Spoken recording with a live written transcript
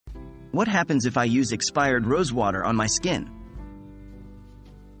What happens if I use expired rosewater on my skin?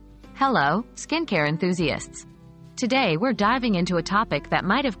 Hello, skincare enthusiasts. Today we're diving into a topic that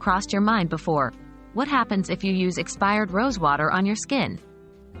might have crossed your mind before. What happens if you use expired rosewater on your skin?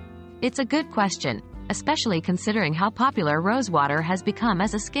 It's a good question, especially considering how popular rosewater has become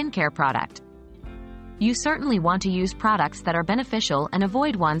as a skincare product. You certainly want to use products that are beneficial and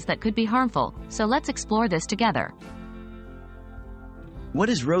avoid ones that could be harmful, so let's explore this together. What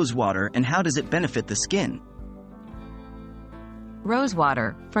is rosewater and how does it benefit the skin?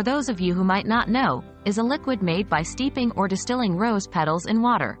 Rosewater, for those of you who might not know, is a liquid made by steeping or distilling rose petals in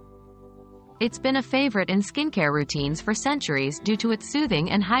water. It's been a favorite in skincare routines for centuries due to its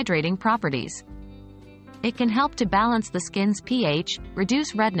soothing and hydrating properties. It can help to balance the skin's pH,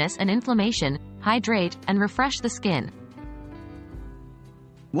 reduce redness and inflammation, hydrate, and refresh the skin.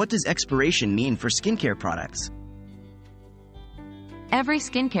 What does expiration mean for skincare products? Every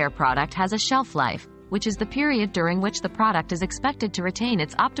skincare product has a shelf life, which is the period during which the product is expected to retain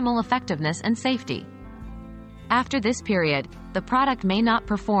its optimal effectiveness and safety. After this period, the product may not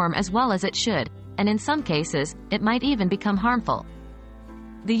perform as well as it should, and in some cases, it might even become harmful.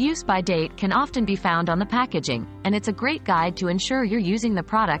 The use-by date can often be found on the packaging, and it's a great guide to ensure you're using the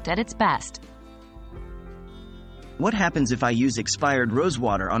product at its best. What happens if I use expired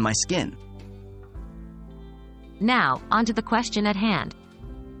rosewater on my skin? Now, onto the question at hand.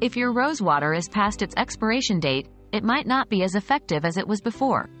 If your rosewater is past its expiration date, it might not be as effective as it was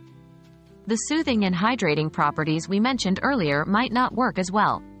before. The soothing and hydrating properties we mentioned earlier might not work as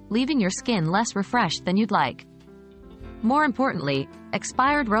well, leaving your skin less refreshed than you'd like. More importantly,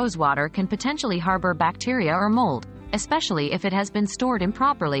 expired rosewater can potentially harbor bacteria or mold, especially if it has been stored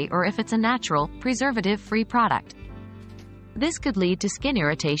improperly or if it's a natural, preservative-free product. This could lead to skin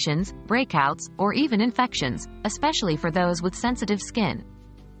irritations, breakouts, or even infections, especially for those with sensitive skin.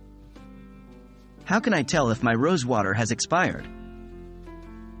 How can I tell if my rosewater has expired?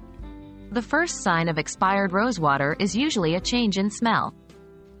 The first sign of expired rosewater is usually a change in smell.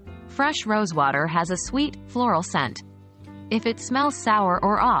 Fresh rosewater has a sweet, floral scent. If it smells sour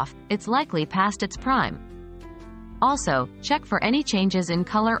or off, it's likely past its prime. Also, check for any changes in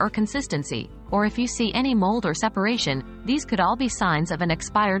color or consistency, or if you see any mold or separation, these could all be signs of an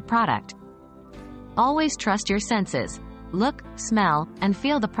expired product. Always trust your senses. Look, smell, and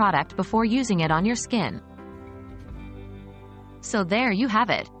feel the product before using it on your skin. So there you have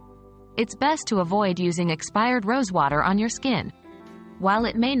it. It's best to avoid using expired rosewater on your skin. While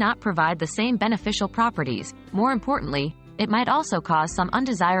it may not provide the same beneficial properties, more importantly, it might also cause some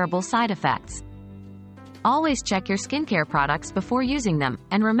undesirable side effects. Always check your skincare products before using them,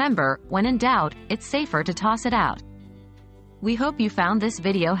 and remember, when in doubt, it's safer to toss it out. We hope you found this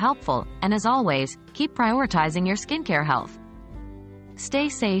video helpful, and as always, keep prioritizing your skincare health. Stay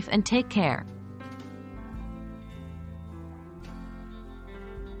safe and take care.